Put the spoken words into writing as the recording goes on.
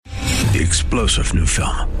The explosive new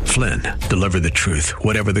film, Flynn, deliver the truth,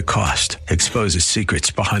 whatever the cost, exposes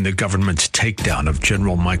secrets behind the government's takedown of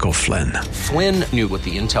General Michael Flynn. Flynn knew what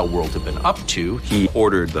the intel world had been up to. He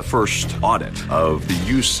ordered the first audit of the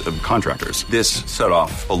use of contractors. This set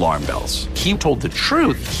off alarm bells. He told the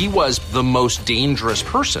truth. He was the most dangerous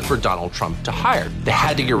person for Donald Trump to hire. They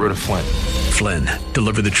had to get rid of Flynn. Flynn,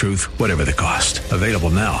 deliver the truth, whatever the cost. Available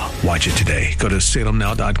now. Watch it today. Go to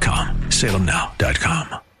salemnow.com.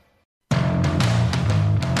 salemnow.com.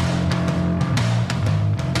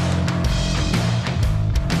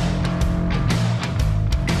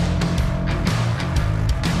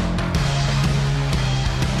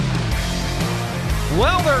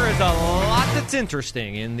 Well, there is a lot that's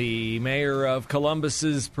interesting in the mayor of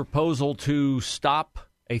Columbus's proposal to stop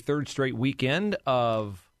a third straight weekend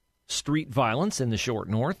of street violence in the short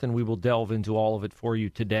north, and we will delve into all of it for you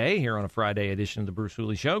today here on a Friday edition of the Bruce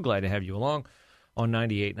Hooley Show. Glad to have you along on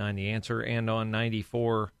 98.9 The Answer and on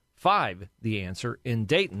 94.5 The Answer in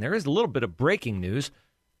Dayton. There is a little bit of breaking news.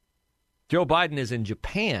 Joe Biden is in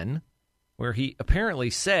Japan, where he apparently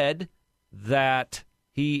said that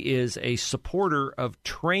he is a supporter of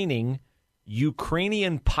training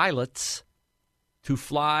Ukrainian pilots to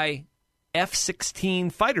fly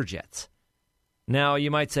F-16 fighter jets. Now,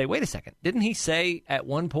 you might say, wait a second. Didn't he say at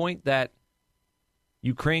one point that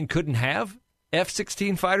Ukraine couldn't have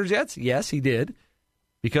F-16 fighter jets? Yes, he did,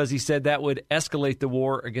 because he said that would escalate the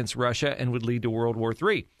war against Russia and would lead to World War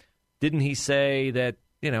III. Didn't he say that,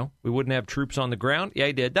 we wouldn't have troops on the ground? Yeah,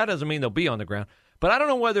 he did. That doesn't mean they'll be on the ground. But I don't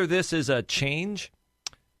know whether this is a change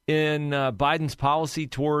in Biden's policy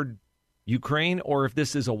toward Ukraine, or if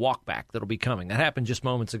this is a walkback that'll be coming. That happened just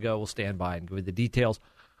moments ago. We'll stand by and give you the details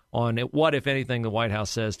on what, if anything, the White House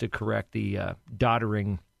says to correct the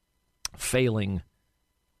doddering, failing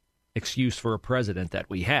excuse for a president that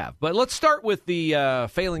we have. But let's start with the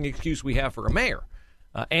failing excuse we have for a mayor,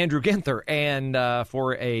 Andrew Ginther, and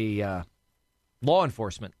for a law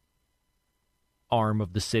enforcement arm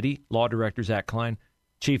of the city, Law Director Zach Klein,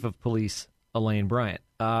 Chief of Police Elaine Bryant.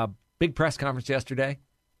 Big press conference yesterday.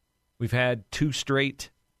 We've had 2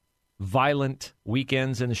 straight violent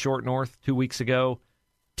weekends in the short north. 2 weeks ago,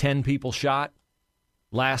 10 people shot.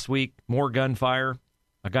 Last week, more gunfire.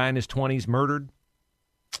 A guy in his 20s murdered.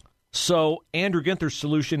 So Andrew Ginther's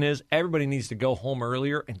solution is everybody needs to go home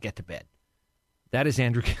earlier and get to bed. That is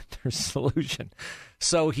Andrew Ginther's solution.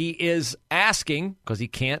 So he is asking, because he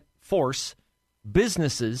can't force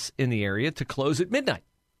businesses in the area to close at midnight.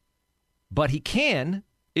 But he can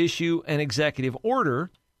issue an executive order,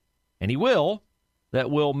 and he will, that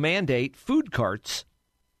will mandate food carts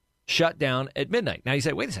shut down at midnight. Now you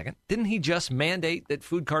say, wait a second, didn't he just mandate that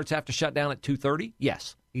food carts have to shut down at 2:30?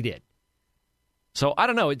 Yes, he did. So I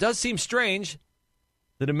don't know. It does seem strange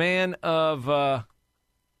that a man of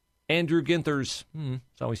Andrew Ginther's,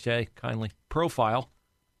 shall we say, kindly, profile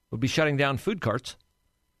would be shutting down food carts.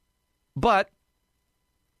 But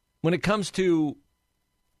when it comes to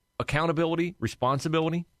accountability,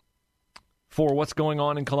 responsibility for what's going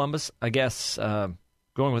on in Columbus, I guess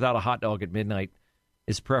going without a hot dog at midnight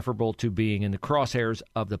is preferable to being in the crosshairs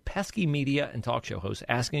of the pesky media and talk show hosts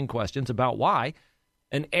asking questions about why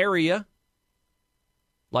an area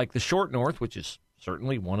like the short north, which is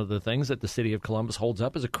certainly one of the things that the city of Columbus holds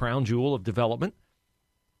up as a crown jewel of development,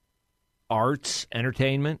 arts,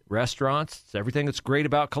 entertainment, restaurants, it's everything that's great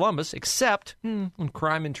about Columbus, except when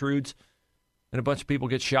crime intrudes and a bunch of people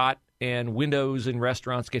get shot and windows in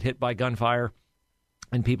restaurants get hit by gunfire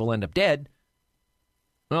and people end up dead.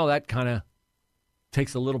 Well, that kind of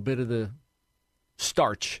takes a little bit of the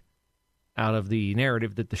starch out of the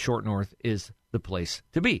narrative that the short north is the place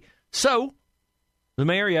to be. So the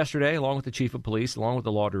mayor yesterday, along with the chief of police, along with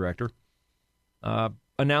the law director,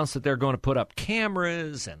 announced that they're going to put up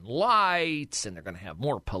cameras and lights, and they're going to have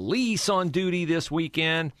more police on duty this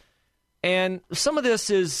weekend. And some of this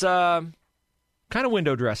is kind of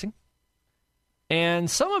window dressing, and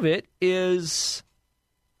some of it is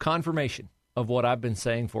confirmation of what I've been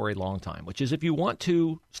saying for a long time, which is if you want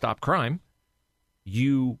to stop crime,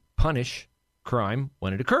 you punish crime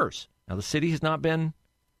when it occurs. Now, the city has not been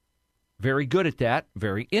very good at that,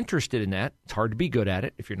 very interested in that. It's hard to be good at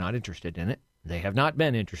it if you're not interested in it. They have not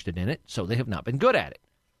been interested in it, so they have not been good at it.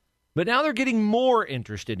 But now they're getting more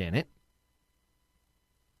interested in it.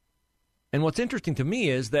 And what's interesting to me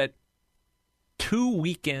is that 2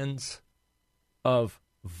 weekends of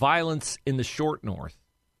violence in the short north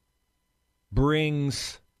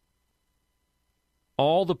brings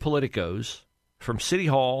all the politicos from City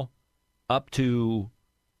Hall up to,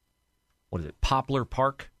 Poplar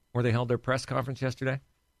Park, where they held their press conference yesterday.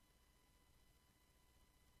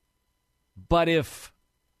 But if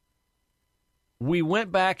we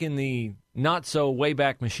went back in the not so way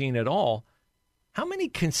back machine at all, how many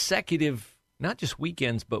consecutive, not just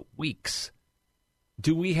weekends, but weeks,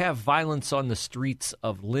 do we have violence on the streets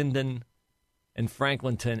of Linden and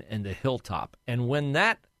Franklinton and the Hilltop? And when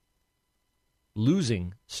that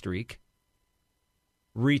losing streak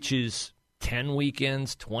reaches 10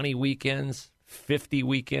 weekends, 20 weekends, 50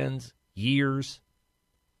 weekends, years,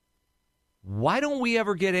 why don't we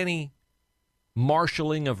ever get any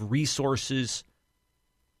marshaling of resources,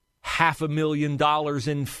 $500,000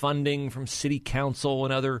 in funding from city council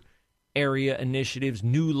and other area initiatives,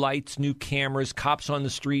 new lights, new cameras, cops on the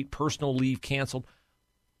street, personal leave canceled?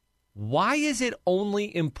 Why is it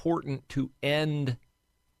only important to end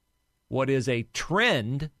what is a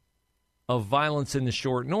trend of violence in the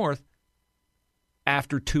short north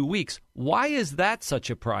after 2 weeks? Why is that such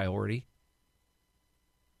a priority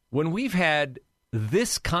when we've had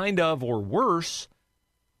this kind of or worse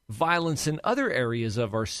violence in other areas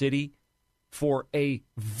of our city for a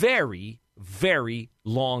very, very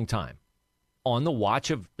long time? On the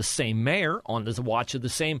watch of the same mayor, on the watch of the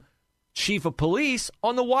same chief of police,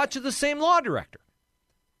 on the watch of the same law director.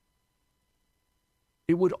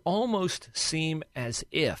 It would almost seem as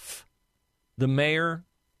if the mayor,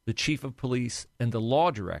 the chief of police, and the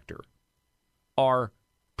law director are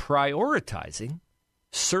prioritizing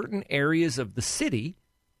certain areas of the city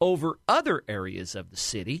over other areas of the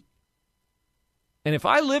city. And if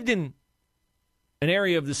I lived in an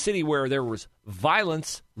area of the city where there was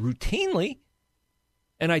violence routinely,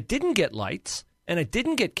 and I didn't get lights, and I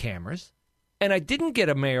didn't get cameras, and I didn't get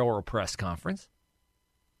a mayoral press conference,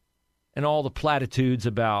 and all the platitudes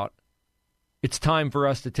about it's time for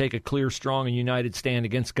us to take a clear, strong, and united stand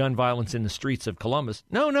against gun violence in the streets of Columbus.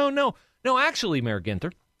 No, actually, Mayor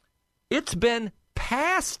Ginther, it's been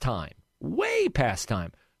past time, way past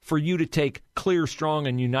time, for you to take clear, strong,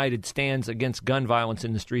 and united stands against gun violence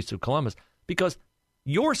in the streets of Columbus, because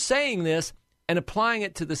you're saying this and applying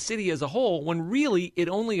it to the city as a whole when really it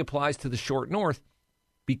only applies to the short north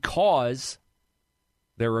because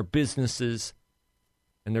there are businesses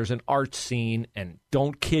and there's an art scene, and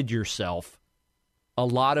don't kid yourself, a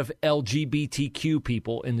lot of LGBTQ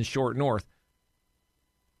people in the short north,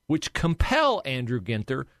 which compel Andrew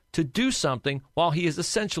Ginther to do something while he has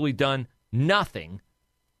essentially done nothing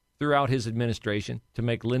throughout his administration to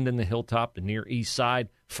make Linden, the Hilltop, the Near East Side,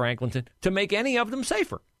 Franklinton, to make any of them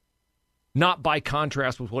safer. Not by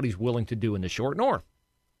contrast with what he's willing to do in the short north.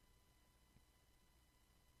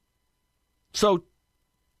 So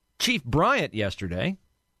Chief Bryant yesterday,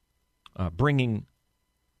 bringing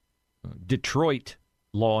Detroit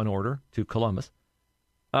law and order to Columbus,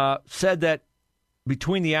 said that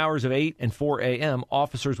between the hours of 8 and 4 a.m.,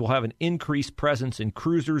 officers will have an increased presence in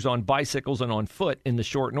cruisers, on bicycles, and on foot in the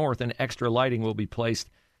short north, and extra lighting will be placed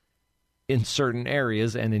in certain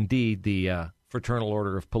areas. And indeed, the Fraternal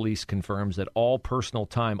Order of Police confirms that all personal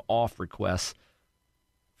time off requests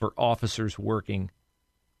for officers working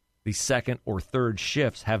the second or third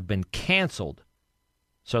shifts have been canceled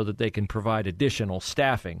so that they can provide additional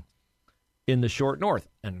staffing in the short north.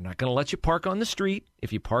 And they're not going to let you park on the street.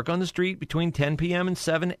 If you park on the street between 10 p.m. and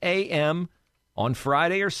 7 a.m. on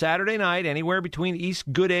Friday or Saturday night, anywhere between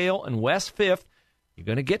East Goodale and West 5th, you're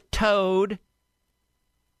going to get towed.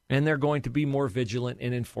 And they're going to be more vigilant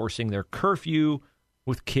in enforcing their curfew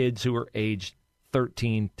with kids who are aged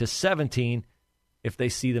 13 to 17 if they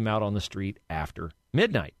see them out on the street after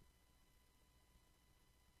midnight.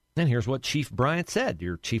 And here's what Chief Bryant said,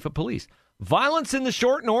 your chief of police. Violence in the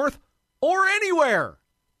short north or anywhere,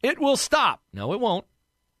 it will stop. No, it won't.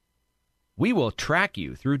 We will track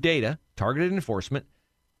you through data, targeted enforcement,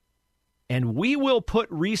 and we will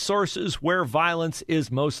put resources where violence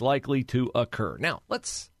is most likely to occur. Now,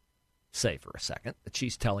 let's say for a second that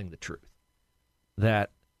she's telling the truth,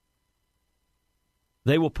 that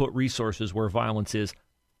they will put resources where violence is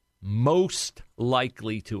most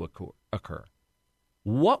likely to occur.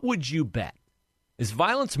 What would you bet? Is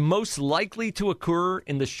violence most likely to occur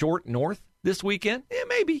in the short north this weekend? Yeah,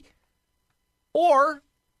 maybe. Or,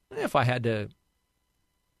 if I had to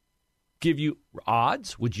give you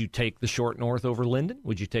odds, would you take the short north over Linden?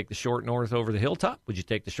 Would you take the short north over the Hilltop? Would you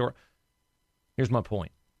take the short? Here's my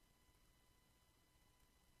point.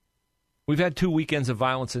 We've had 2 weekends of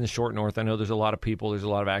violence in the short north. I know there's a lot of people, there's a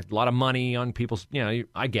lot of money on people's,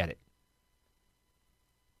 I get it.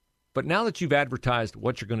 But now that you've advertised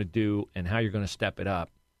what you're going to do and how you're going to step it up,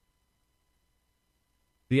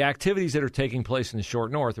 the activities that are taking place in the short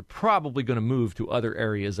north are probably going to move to other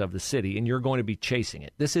areas of the city, and you're going to be chasing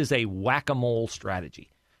it. This is a whack-a-mole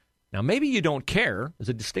strategy. Now, maybe you don't care. There's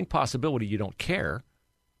a distinct possibility you don't care,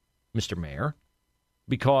 Mr. Mayor,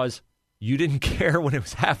 because You didn't care when it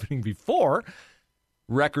was happening before.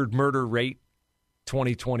 Record murder rate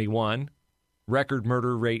 2021, record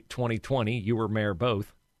murder rate 2020. You were mayor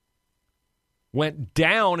both. Went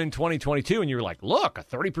down in 2022, and you were like, look, a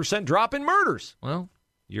 30% drop in murders. Well,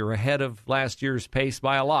 you're ahead of last year's pace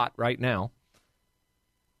by a lot right now.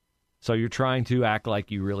 So you're trying to act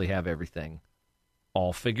like you really have everything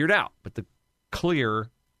all figured out. But the clear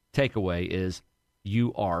takeaway is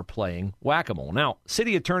you are playing whack-a-mole. Now,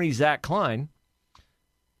 City Attorney Zach Klein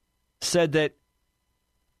said that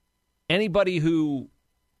anybody who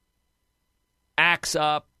acts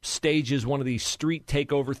up, stages one of these street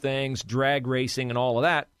takeover things, drag racing and all of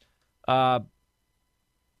that,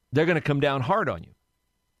 they're going to come down hard on you.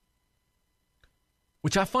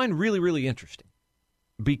 Which I find really, really interesting.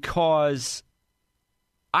 Because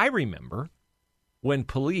I remember when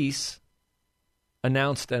police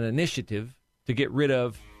announced an initiative to get rid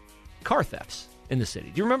of car thefts in the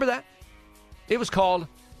city. Do you remember that? It was called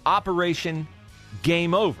Operation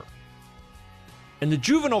Game Over. And the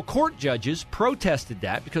juvenile court judges protested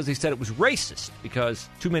that because they said it was racist, because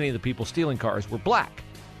too many of the people stealing cars were black.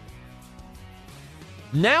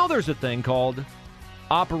 Now there's a thing called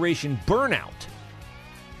Operation Burnout.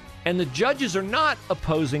 And the judges are not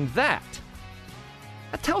opposing that.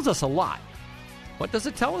 That tells us a lot. What does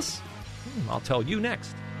it tell us? I'll tell you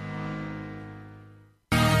next.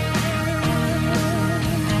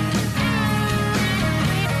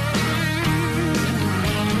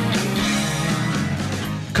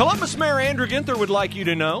 Columbus Mayor Andrew Ginther would like you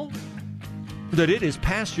to know that it is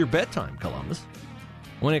past your bedtime, Columbus,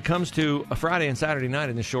 when it comes to a Friday and Saturday night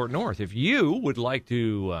in the Short North. If you would like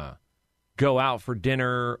to go out for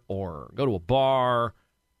dinner or go to a bar,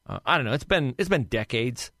 I don't know, it's been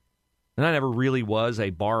decades, and I never really was a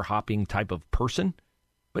bar-hopping type of person,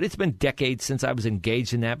 but it's been decades since I was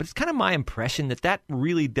engaged in that. But it's kind of my impression that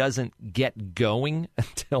really doesn't get going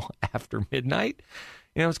until after midnight.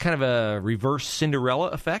 You know, it's kind of a reverse Cinderella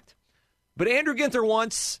effect. But Andrew Ginther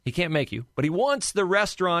wants, he can't make you, but he wants the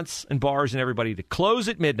restaurants and bars and everybody to close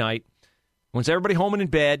at midnight. Wants everybody home and in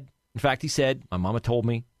bed. In fact, he said, my mama told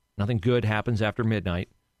me, nothing good happens after midnight.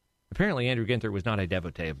 Apparently, Andrew Ginther was not a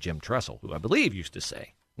devotee of Jim Tressel, who I believe used to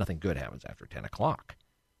say, nothing good happens after 10 o'clock.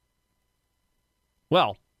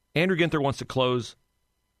 Well, Andrew Ginther wants to close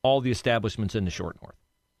all the establishments in the Short North.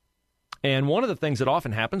 And one of the things that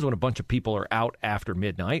often happens when a bunch of people are out after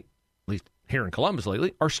midnight, at least here in Columbus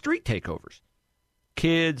lately, are street takeovers.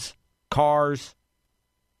 Kids, cars,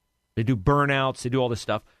 they do burnouts, they do all this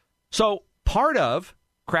stuff. So part of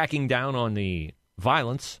cracking down on the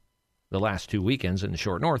violence the last 2 weekends in the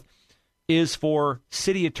Short North is for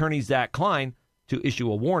City Attorney Zach Klein to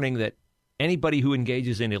issue a warning that anybody who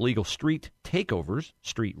engages in illegal street takeovers,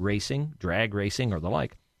 street racing, drag racing, or the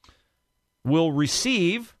like, will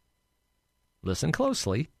receive, listen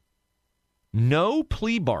closely, no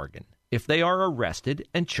plea bargain if they are arrested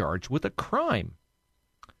and charged with a crime.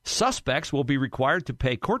 Suspects will be required to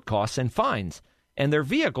pay court costs and fines, and their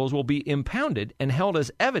vehicles will be impounded and held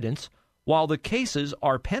as evidence while the cases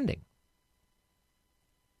are pending.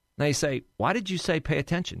 Now you say, why did you say pay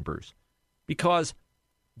attention, Bruce? Because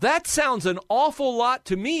that sounds an awful lot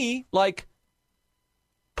to me like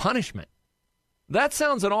punishment. That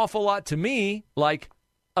sounds an awful lot to me like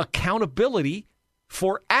accountability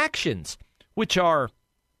for actions, which are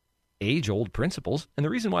age-old principles. And the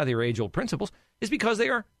reason why they are age-old principles is because they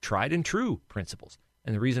are tried and true principles.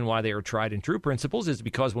 And the reason why they are tried and true principles is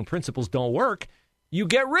because when principles don't work, you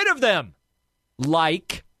get rid of them,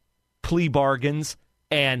 like plea bargains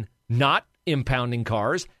and not impounding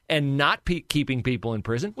cars and not keeping people in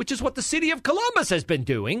prison, which is what the city of Columbus has been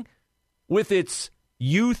doing with its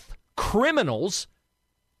youth criminals,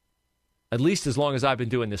 at least as long as I've been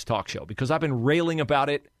doing this talk show, because I've been railing about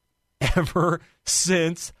it ever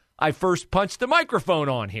since I first punched the microphone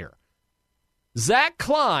on here. Zach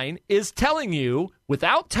Klein is telling you,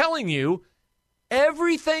 without telling you,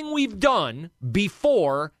 everything we've done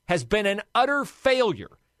before has been an utter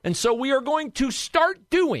failure. And so we are going to start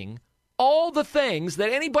doing all the things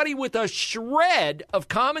that anybody with a shred of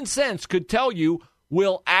common sense could tell you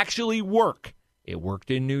will actually work. It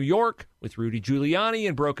worked in New York with Rudy Giuliani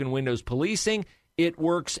and broken windows policing. It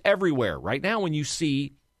works everywhere. Right now, when you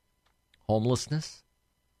see homelessness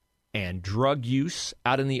and drug use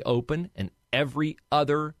out in the open and every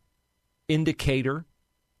other indicator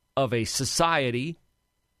of a society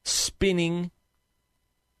spinning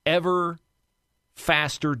ever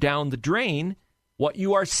faster down the drain, what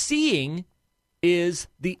you are seeing is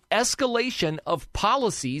the escalation of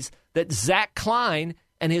policies that Zach Klein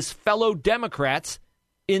and his fellow Democrats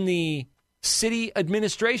in the city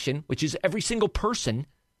administration, which is every single person,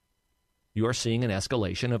 you are seeing an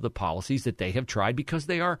escalation of the policies that they have tried because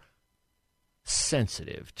they are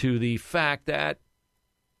sensitive to the fact that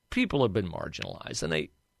people have been marginalized and they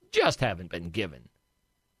just haven't been given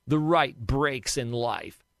the right breaks in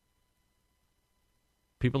life.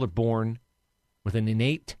 People are born with an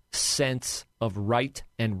innate sense of right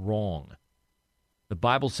and wrong. The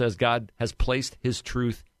Bible says God has placed his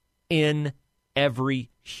truth in every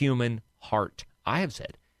human heart. I have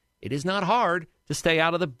said it is not hard to stay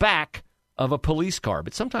out of the back of a police car,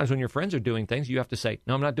 but sometimes when your friends are doing things, you have to say,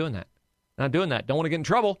 no, I'm not doing that. I'm not doing that. Don't want to get in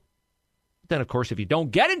trouble. But then, of course, if you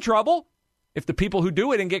don't get in trouble, if the people who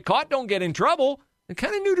do it and get caught don't get in trouble, it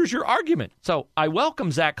kind of neuters your argument. So I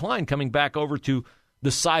welcome Zach Klein coming back over to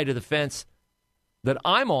the side of the fence that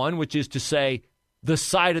I'm on, which is to say the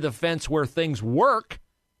side of the fence where things work,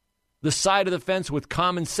 the side of the fence with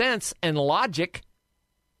common sense and logic.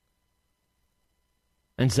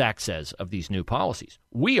 And Zach says of these new policies,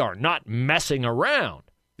 we are not messing around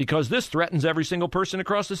because this threatens every single person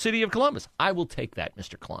across the city of Columbus. I will take that,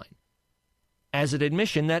 Mr. Klein, as an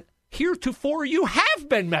admission that heretofore you have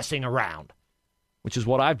been messing around, which is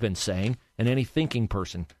what I've been saying, and any thinking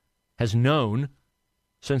person has known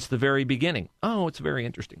since the very beginning. Oh, it's very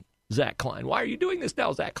interesting. Zach Klein. Why are you doing this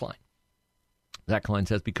now, Zach Klein? Zach Klein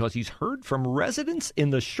says because he's heard from residents in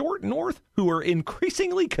the short north who are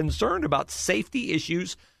increasingly concerned about safety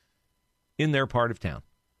issues in their part of town.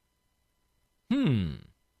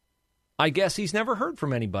 I guess he's never heard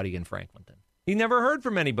from anybody in Franklinton. He never heard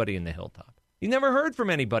from anybody in the Hilltop. He never heard from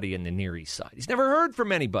anybody in the Near East Side. He's never heard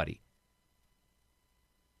from anybody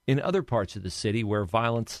in other parts of the city where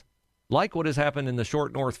violence, like what has happened in the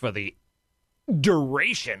short north for the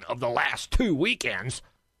duration of the last 2 weekends,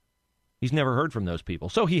 he's never heard from those people.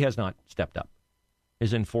 So he has not stepped up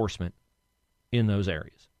his enforcement in those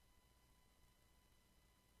areas.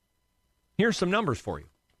 Here's some numbers for you.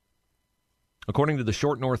 According to the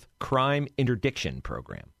Short North Crime Interdiction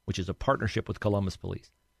Program, which is a partnership with Columbus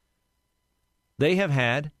Police, they have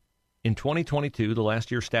had, in 2022, the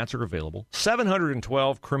last year stats are available,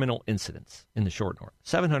 712 criminal incidents in the Short North.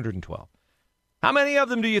 712. How many of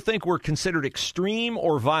them do you think were considered extreme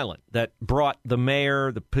or violent that brought the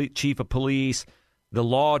mayor, the chief of police, the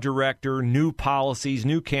law director, new policies,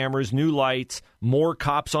 new cameras, new lights, more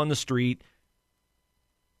cops on the street,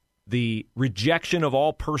 the rejection of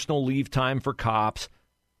all personal leave time for cops,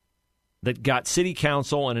 that got city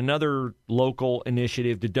council and another local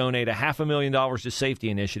initiative to donate $500,000 to safety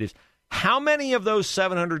initiatives? How many of those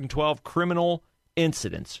 712 criminal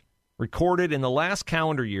incidents recorded in the last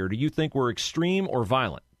calendar year do you think were extreme or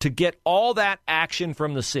violent to get all that action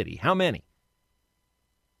from the city? How many?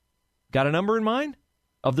 Got a number in mind?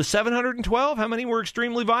 Of the 712, how many were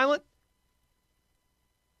extremely violent?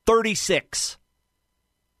 36.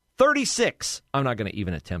 36. I'm not going to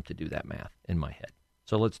even attempt to do that math in my head.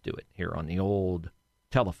 So let's do it here on the old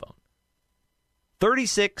telephone.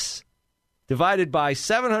 36 divided by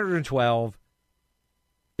 712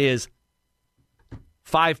 is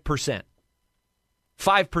 5%.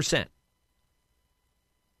 5%.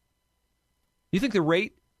 You think the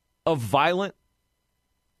rate of violent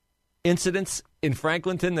incidents in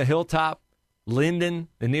Franklinton, the Hilltop, Linden,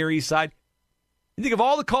 the Near East Side, you think of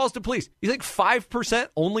all the calls to police, you think 5%,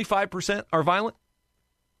 only 5% are violent?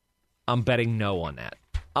 I'm betting no on that.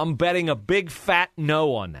 I'm betting a big fat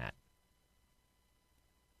no on that.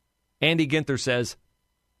 Andy Ginther says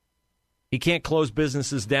he can't close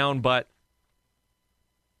businesses down, but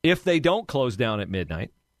if they don't close down at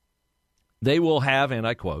midnight, they will have, and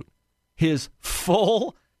I quote, his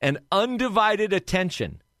full and undivided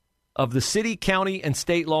attention of the city, county, and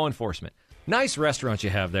state law enforcement. Nice restaurant you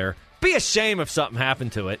have there. Be a shame if something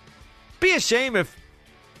happened to it. Be a shame if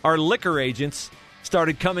our liquor agents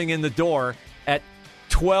started coming in the door at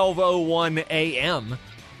 12:01 a.m.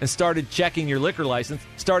 and started checking your liquor license,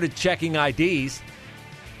 started checking IDs.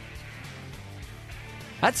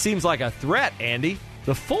 That seems like a threat, Andy.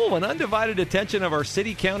 The full and undivided attention of our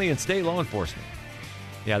city, county, and state law enforcement.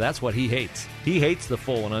 Yeah, that's what he hates. He hates the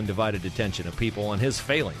full and undivided attention of people and his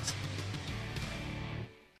failings.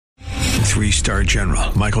 3-star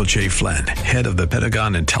General Michael J. Flynn, head of the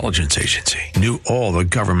Pentagon Intelligence Agency, knew all the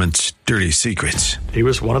government's dirty secrets. He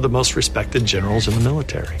was one of the most respected generals in the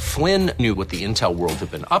military. Flynn knew what the intel world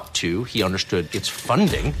had been up to. He understood its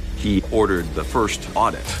funding. He ordered the first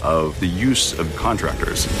audit of the use of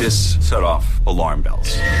contractors. This set off alarm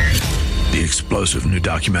bells. The explosive new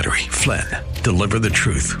documentary, Flynn, Deliver the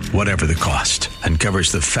Truth, Whatever the Cost,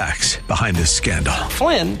 uncovers the facts behind this scandal.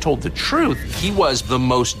 Flynn told the truth. He was the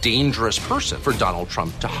most dangerous person for Donald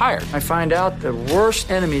Trump to hire. I find out the worst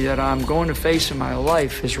enemy that I'm going to face in my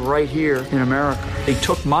life is right here in America. They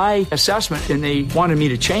took my assessment and they wanted me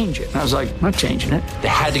to change it. And I was like, I'm not changing it. They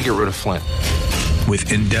had to get rid of Flynn.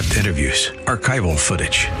 With in-depth interviews, archival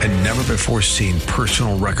footage, and never-before-seen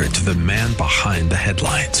personal records of the man behind the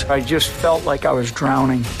headlines. I just felt like I was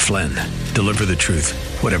drowning. Flynn, Deliver the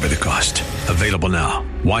Truth, Whatever the Cost. Available now.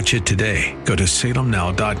 Watch it today. Go to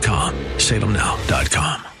salemnow.com.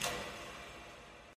 salemnow.com.